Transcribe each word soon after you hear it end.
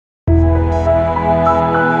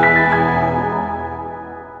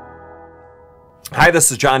Hi,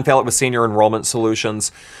 this is John Fallett with Senior Enrollment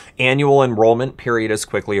Solutions. Annual enrollment period is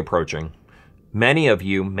quickly approaching. Many of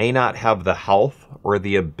you may not have the health or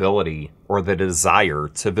the ability or the desire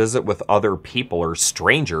to visit with other people or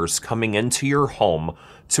strangers coming into your home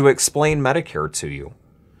to explain Medicare to you.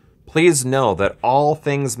 Please know that all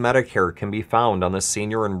things Medicare can be found on the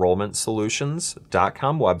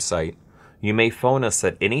seniorenrollmentsolutions.com website. You may phone us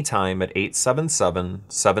at any time at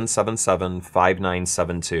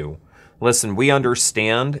 877-777-5972. Listen, we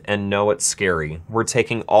understand and know it's scary. We're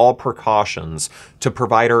taking all precautions to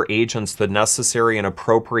provide our agents the necessary and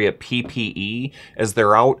appropriate PPE as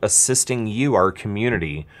they're out assisting you, our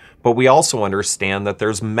community. But we also understand that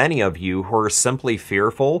there's many of you who are simply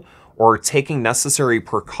fearful or taking necessary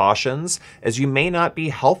precautions as you may not be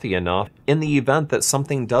healthy enough in the event that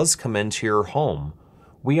something does come into your home.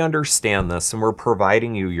 We understand this, and we're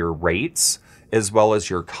providing you your rates as well as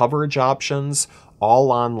your coverage options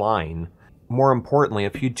all online. More importantly,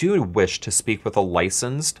 if you do wish to speak with a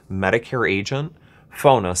licensed Medicare agent,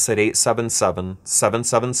 phone us at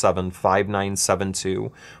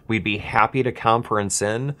 877-777-5972. We'd be happy to conference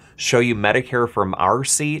in, show you Medicare from our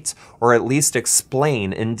seat, or at least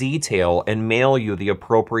explain in detail and mail you the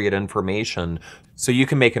appropriate information so you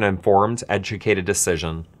can make an informed, educated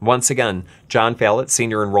decision. Once again, John Fallett,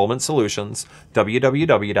 Senior Enrollment Solutions,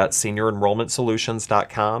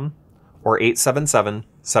 www.seniorenrollmentsolutions.com, or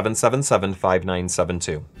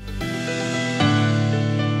 877-777-5972.